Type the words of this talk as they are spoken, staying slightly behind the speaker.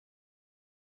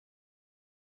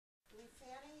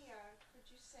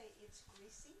say it's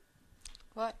greasy?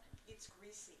 What? It's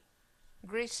greasy.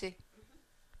 Greasy.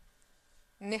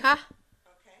 Mm-hmm. Niha?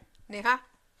 Okay. Niha?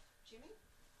 Jimmy?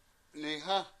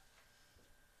 Neha.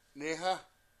 Neha.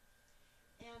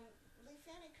 And Lee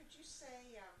Fannie, could you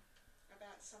say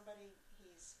about somebody,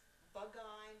 he's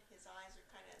bug-eyed, his eyes are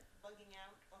kind of bugging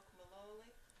out,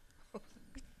 okmaloli?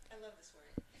 I love this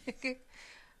word.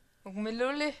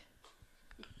 Ugmelole?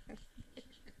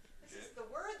 This is the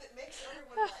word that makes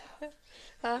everyone laugh.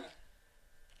 Huh?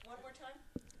 One more time.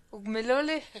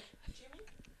 Ugmelole? Jimmy?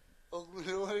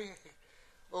 Ogmelori.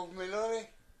 Ogmelori.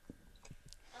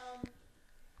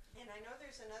 And I know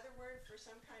there's another word for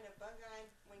some kind of bug-eyed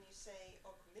when you say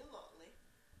okmiloli.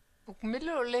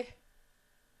 Ugmelole?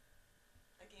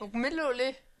 Again.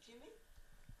 Ugmelole? Jimmy?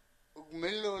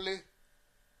 Ogmelori.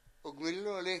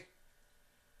 Ogmelori.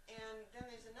 And then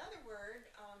there's another word,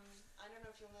 I don't know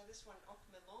if you'll know this one,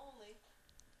 okmiloli.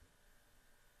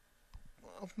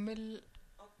 Okmiloli.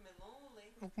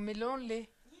 Ugmelole?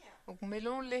 Yeah.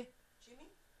 Ugmelole? Jimmy?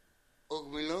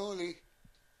 Ogmelori.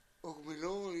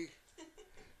 Ogmelori.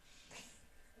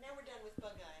 Now we're done with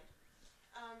bug-eyed.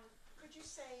 Could you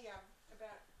say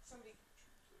about somebody,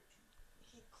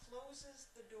 he closes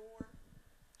the door,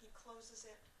 he closes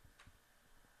it.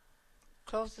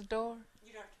 Close the door?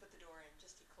 You don't have to put the door in,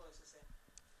 just he closes it.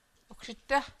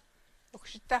 Ukshita?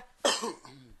 Ukshita?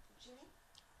 Jimmy?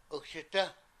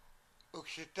 Okshita.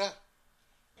 Okshita.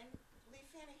 And Lee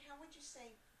Fannie, how would you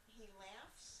say he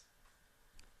laughs?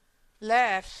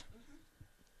 Laughs?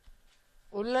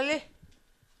 Mm-hmm. Ullale?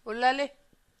 Ullale?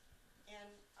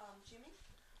 And Jimmy?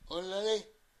 Olale.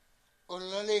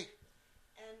 Olale.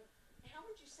 And how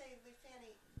would you say, Lee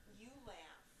Fannie, you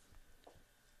laugh?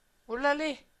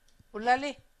 Ullale?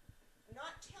 Ullale?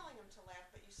 Not telling him to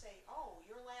laugh, but you say, oh,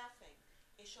 you're laughing.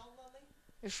 Isholali?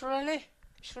 Ishulale?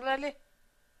 Ishulale?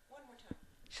 One more time.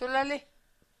 Ishulale?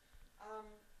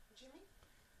 Jimmy?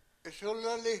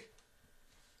 Esolale.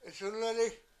 Esolale.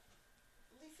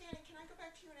 Lee Fannie, can I go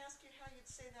back to you and ask you how you'd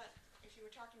say that if you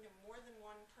were talking to more than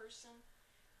one person?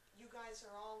 You guys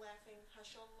are all laughing,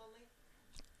 Hasholali?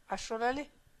 Ashulale?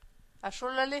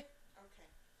 Ashulale? Okay.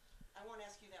 I won't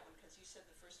ask you that one because you said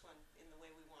the first one in the way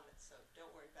we want it, so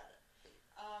don't worry about it.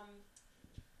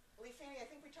 Lee Fannie, I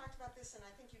think we talked about this, and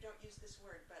I think you don't use this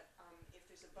word, but if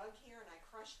there's a bug here and I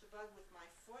crush the bug with my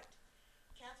foot,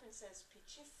 Catherine says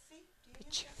pichifi. Do you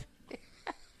use that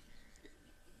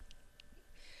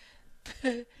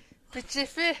one?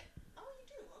 Pichifi? Oh, you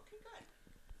do? Okay, good.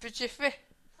 Pichifi?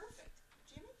 Perfect.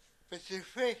 Jimmy?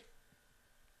 Pacific.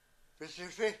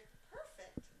 Pacific.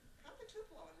 Perfect. Come to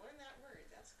Tupelo and learn that word.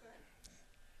 That's good.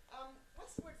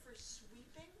 What's the word for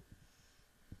sweeping?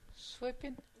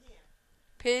 Sweeping? Yeah.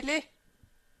 Pele?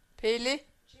 Pele?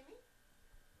 Jimmy?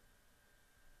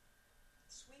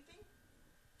 Sweeping?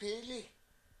 Pili.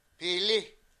 Pili.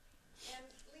 And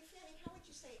Lee Fannie, how would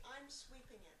you say I'm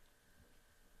sweeping it?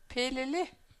 Pelele?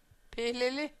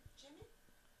 Pelele? Jimmy?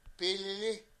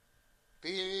 Pilili.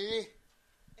 Pilili.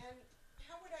 And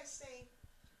how would I say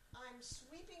I'm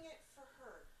sweeping it for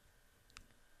her?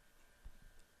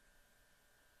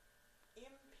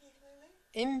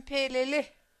 Impelele? Impelele?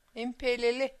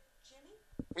 Impelele? Jimmy?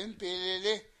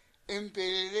 Impilili.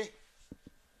 Impilili.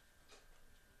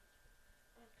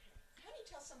 Okay. How do you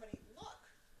tell somebody, look?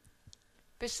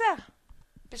 Pisa?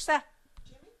 Pisa?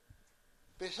 Jimmy?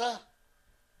 Pisa.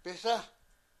 Pisa.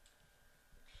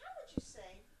 How would you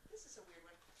say, this is a weird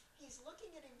one, he's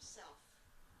looking at himself?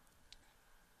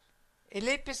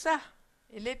 Ele pisa?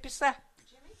 Ele pisa?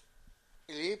 Jimmy?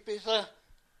 Ili pisa.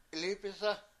 Ili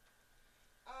pisa.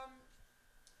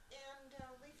 And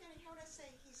Lee Fannie, how would I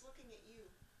say he's looking at you?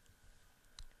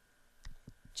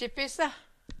 Chipisa?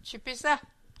 Chipisa?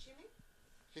 Jimmy?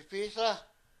 Chipisa.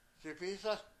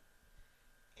 Chipisa.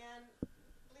 And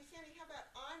Lee Fannie, how about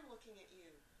I'm looking at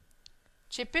you?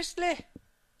 Chipisle?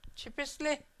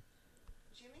 Chipisle?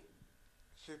 Jimmy?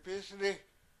 Chipisli.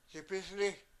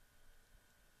 Chipisli.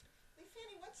 Lee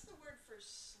Fannie, what's the word for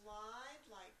slide?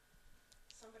 Like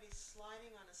somebody's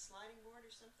sliding on a sliding board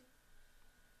or something?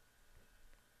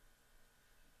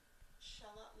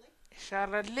 Shalatli?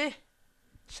 Sharale?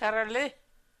 Sharale?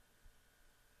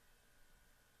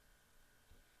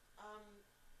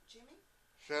 Jimmy?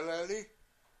 Shalali.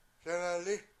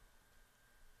 Shalali.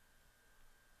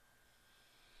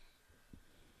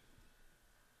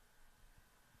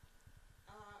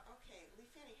 Okay, Lee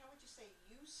Fannie, how would you say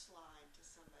you slide to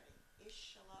somebody?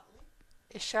 Ishalatli?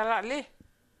 Isharale?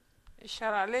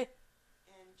 Isharale?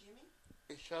 And Jimmy?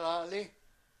 Ishalali.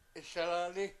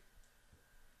 Ishalali.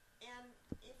 And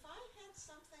if I had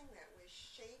something that was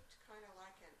shaped kind of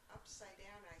like an upside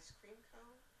down ice cream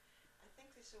cone, I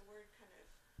think there's a word kind of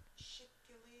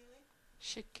Shikilili.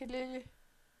 Shikilili.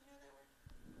 You know that word?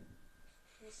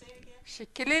 Can you say it again?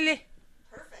 Shikilili.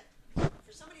 Perfect.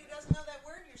 For somebody who doesn't know that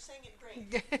word, you're saying it great.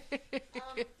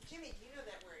 Jimmy, do you know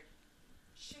that word?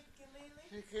 Shikilili.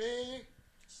 Shikilili.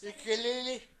 Say it again.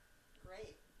 Shikilili.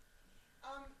 Great.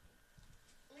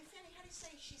 Fannie, how do you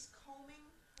say she's combing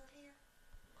her hair?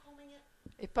 Combing it?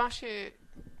 Et penche.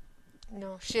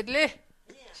 Non, shidley.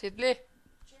 Yeah. Shidley.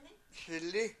 Jimmy?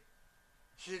 Chili.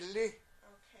 Chili.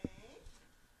 Okay.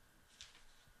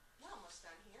 We're almost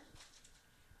done here.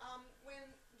 When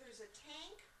there's a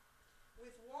tank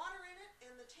with water in it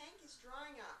and the tank is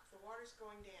drying up, the water's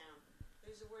going down,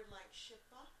 there's a word like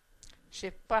shippa.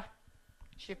 Shippa.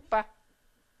 Shippa.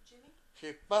 Jimmy?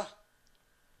 Chipa.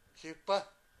 Chipa.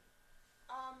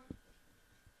 How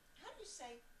do you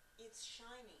say it's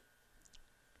shiny?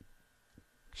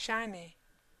 Shiny.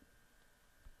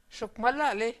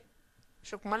 Shukmalali.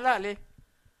 Shukmalali.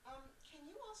 Can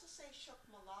you also say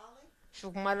shukmalali?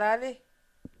 Shukmalali.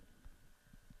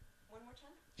 One more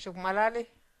time. Shukmalali.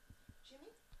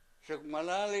 Jimmy?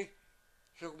 Shukmalali.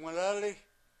 Shukmalali.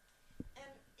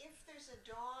 And if there's a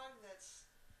dog that's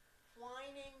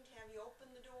whining, have you open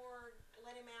the door,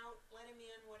 let him out, let him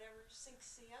in, whatever,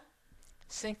 sinksia?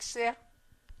 Sinksia.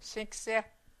 Sinksia.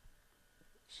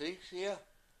 Sixia.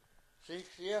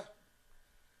 Sixia.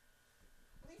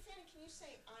 Fannie, can you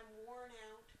say I'm worn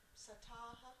out?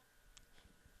 Sataha?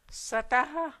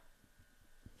 Sataha.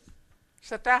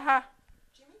 Sataha.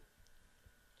 Jimmy?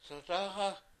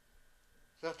 Sataha.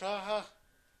 Sataha.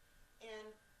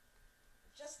 And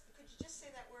could you just say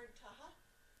that word taha?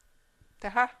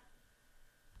 Taha.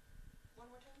 One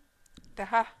more time.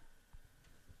 Taha.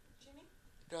 Jimmy?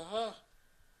 Taha.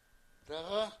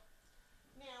 Taha.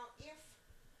 Now, if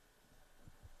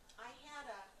I had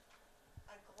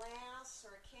a glass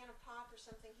or a can of pop or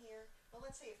something here, well,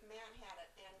 let's say if Matt had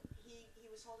it and he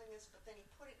was holding this, but then he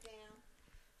put it down,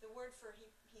 the word for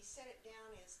he set it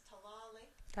down is talali.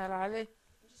 Talali.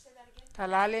 Did you say that again?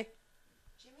 Talali.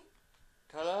 Jimmy?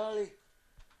 Talali.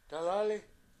 Talali.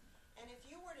 And if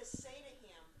you were to say to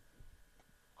him,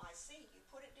 I see, you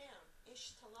put it down,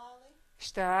 ish talali.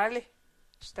 Shtarali.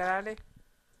 Shtarali.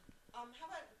 How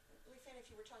about, Fannie, if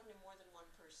you were talking to more than one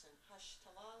person? Hush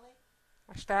talali.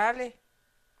 Shtarali.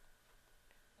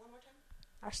 One more time.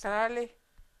 Shtarali.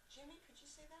 Jimmy, could you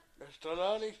say that?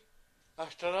 Astarali.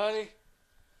 Astarali.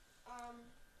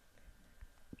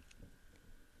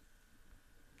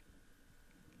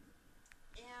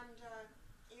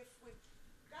 If we've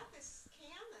got this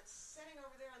can that's sitting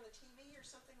over there on the TV or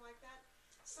something like that,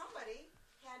 somebody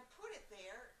had put it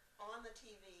there on the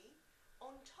TV,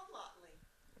 ontalatli.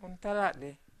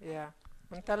 Untalali. Yeah.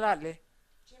 Untalali.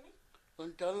 Jimmy?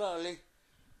 Untalali.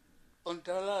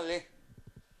 Untalali.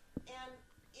 And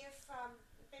if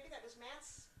maybe that was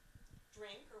Matt's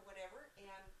drink or whatever,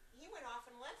 and he went off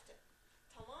and left it.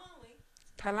 Talali.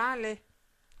 Talali.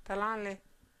 Talali.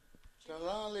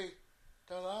 Talali.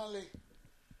 Talali.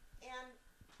 And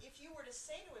if you were to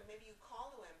say to him, maybe you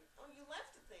call to him, oh, you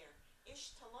left it there.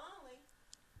 Ish talali.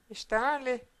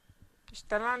 Shtarali.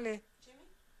 Shtarali. Jimmy?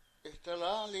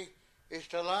 Istalali.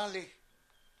 Istalali.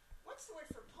 What's the word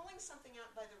for pulling something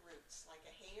out by the roots, like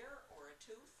a hair or a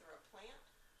tooth or a plant?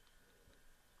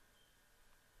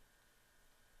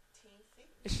 Teefy?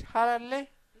 Shtarali.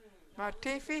 No.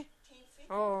 Tifi. Teefy?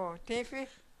 Oh, Tifi.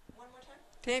 One more time.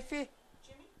 Tifi.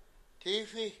 Jimmy?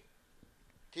 Tifi.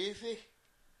 Tifi.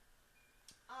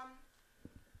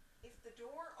 If the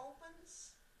door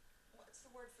opens, what's the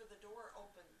word for the door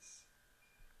opens?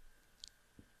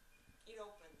 It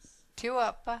opens.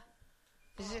 Tiwapa.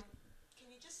 Is it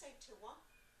Can you just say tiwa?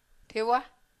 Tiwa?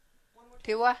 One more time.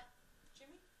 Tiwa?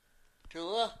 Jimmy?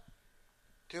 Tua.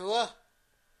 Tua.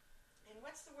 And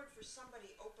what's the word for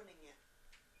somebody opening it?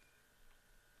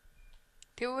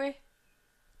 Tiwi?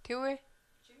 Tiwi?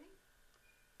 Jimmy?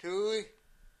 Tui.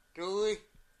 Tui.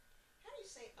 How do you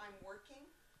say I'm working?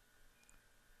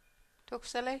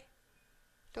 Tuksali?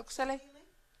 Tuksali? Really?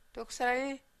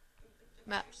 Tuksali?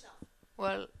 Ma- Yourself.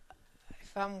 Well,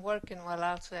 if I'm working well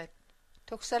outside.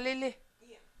 Tuksalili?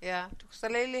 Yeah. Yeah,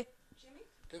 tuksalili. Jimmy?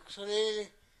 Tuxalili.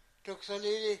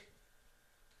 Tuxalili.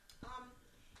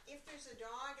 If there's a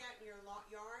dog out in your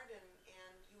yard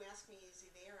and you ask me, is he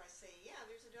there? I say, yeah,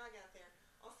 there's a dog out there.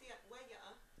 Ofiat waya.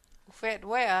 Ufet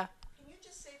wea. Can you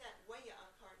just say that waya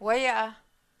part? Wea.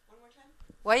 One more time.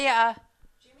 Wea.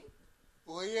 Jimmy?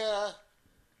 Oya.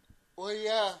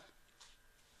 Oya.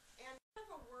 And I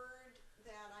have a word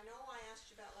that I know I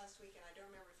asked you about last week, and I don't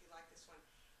remember if you like this one.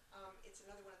 It's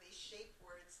another one of these shape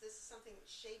words. This is something that's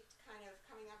shaped kind of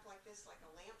coming up like this, like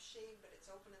a lampshade, but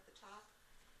it's open at the top.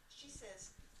 She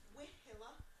says,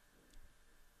 wihila.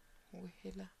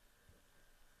 Wihila.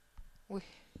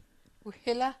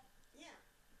 Wihila. Yeah,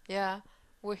 Yeah.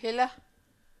 Wihila.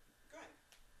 good.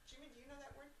 Jimmy, do you know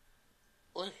that word?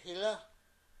 Uhila.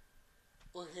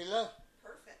 Uhila.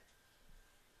 Perfect.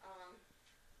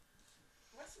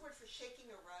 What's the word for shaking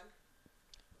a rug?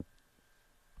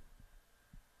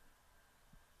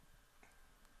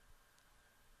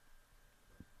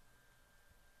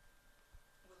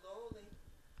 Willowly.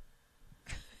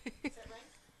 Is that right?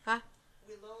 Huh?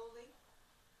 Willowly.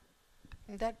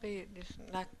 That be just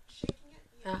like. Shaking it?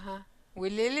 Yeah.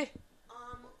 Wilili.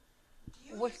 Do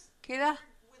you use the Wikila.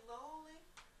 word willowly?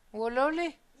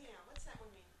 Wololi. Yeah, what's that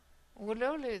one mean?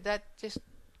 Wololi. That just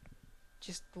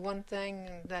one thing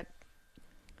and that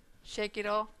shake it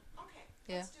all. Okay,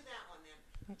 Yeah. let's do that one then.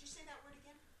 Did you say that word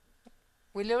again?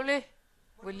 Wiloli.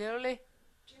 One more time. Wiloli.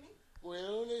 Jimmy?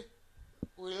 Wiloli.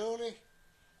 Wiloli.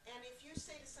 And if you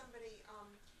say to somebody,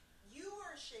 you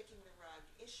are shaking the rug,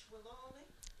 ish willowly?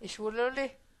 Ish wololi.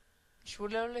 Ish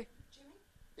wololi. Jimmy?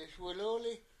 It's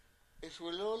Wiloli. It's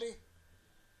Wiloli.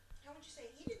 How would you say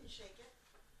he didn't shake it?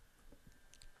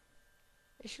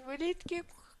 Ish wilit kip.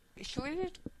 Ish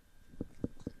wilit.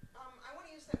 I want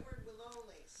to use that word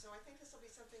willowly, so I think this will be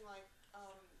something like,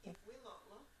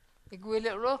 igwilolo.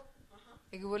 Igwililo. Uh-huh.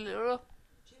 Igwililo.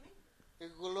 Jimmy?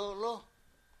 Igwilolo.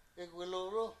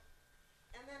 Igwilolo.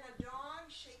 And then a dog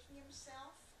shaking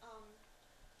himself,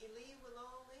 ili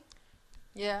willowly.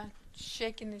 Yeah.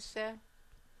 Shaking itself.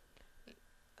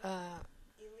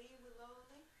 Ili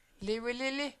willowly. Li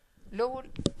wilili. Lo.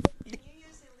 Can you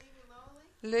use ili willowly?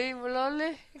 Li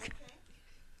wololi. Okay.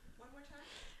 One more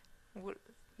time.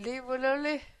 Li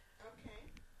wololi. Okay.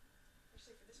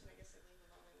 Actually, for this one, I guess ili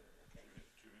willowly would have been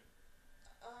okay. Jimmy.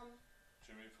 Jimmy.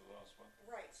 Jimmy for the last one.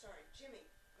 Right, sorry. Jimmy,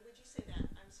 would you say that?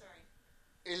 I'm sorry.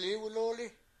 Ili Wiloli.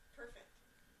 Perfect.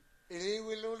 Ili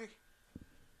Wiloli.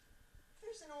 If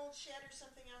there's an old shed or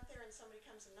something out there and somebody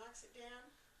comes and knocks it down,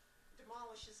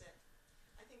 demolishes it,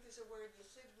 I think there's a word,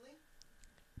 yisibli.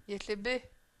 Yislibli.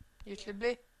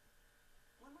 Yislibli.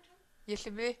 One more time?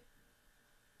 Yislibli.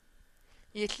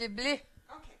 Yislibli.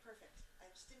 Okay, perfect. I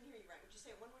just didn't hear you right. Would you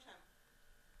say it one more time?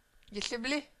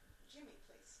 Yislibli. Jimmy,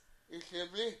 please.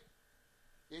 Isibli.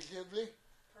 Isibli.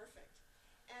 Perfect.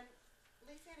 And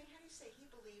Lee Fannie, how do you say he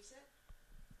believes it?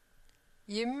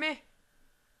 Yimme.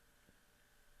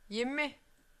 Yimme.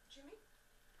 Jimmy?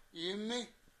 Yimmi.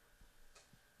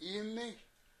 Yimmi.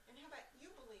 And how about you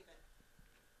believe it?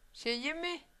 She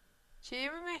yimme. She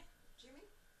yimme. Jimmy?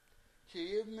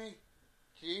 Yimmi.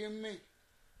 Yimmi.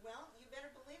 Well, you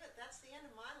better believe it. That's the end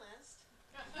of my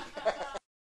list.